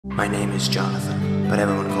My name is Jonathan, but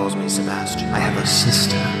everyone calls me Sebastian. I have a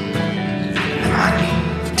sister, and I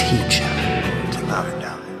teach her to love me.